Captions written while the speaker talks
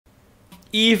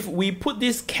if we put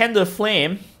this candle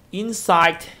flame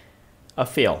inside a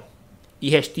field,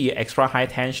 E.H.T, extra high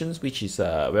tensions, which is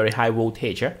a very high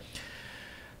voltage.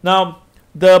 Now,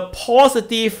 the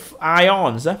positive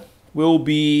ions will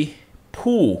be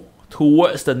pulled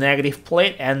towards the negative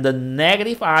plate, and the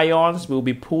negative ions will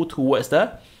be pulled towards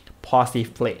the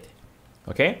positive plate.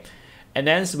 Okay, and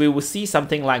then we will see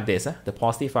something like this. The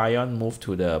positive ion move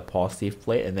to the positive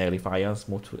plate, and negative ions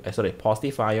move to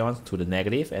positive ions to the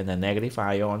negative, and the negative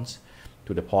ions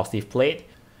to the positive plate.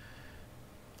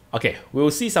 Okay, we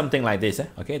will see something like this.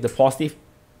 Okay, the positive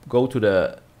go to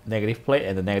the negative plate,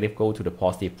 and the negative go to the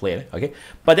positive plate. Okay,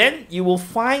 but then you will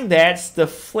find that the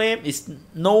flame is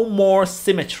no more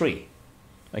symmetry.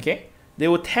 Okay, they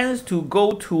will tend to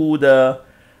go to the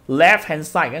left hand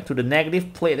side, to the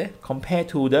negative plate, compared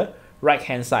to the right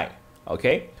hand side.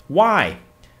 Okay, why?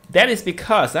 That is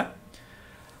because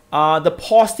the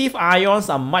positive ions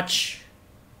are much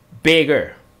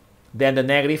bigger than the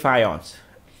negative ions.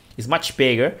 It's much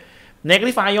bigger.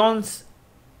 Negative ions,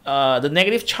 the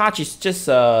negative charge is just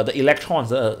the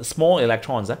electrons, small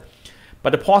electrons. But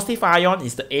the positive ion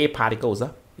is the A particles.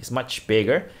 It's much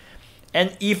bigger.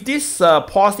 And if this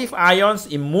positive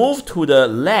ions move to the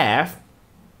left,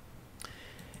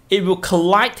 it will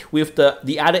collide with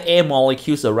the other air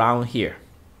molecules around here.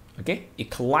 Okay, it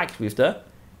collides with the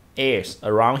airs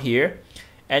around here.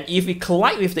 And if it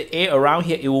collides with the air around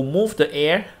here, it will move the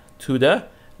air to the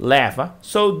left.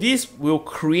 So this will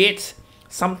create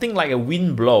something like a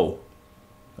wind blow.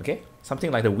 Okay,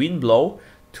 something like the wind blow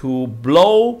to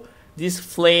blow this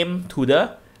flame to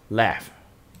the left.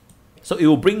 So it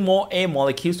will bring more air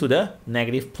molecules to the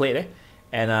negative plate,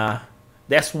 and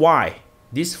that's why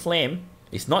this flame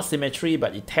is not symmetry,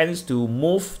 but it tends to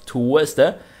move towards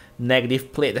the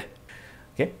negative plate,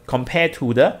 okay, compared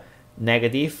to the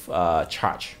negative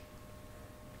charge.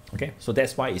 Okay, so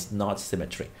that's why it's not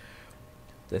symmetry.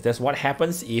 That's what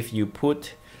happens if you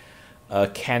put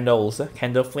candle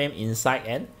flame inside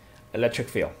an electric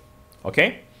field.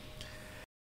 Okay.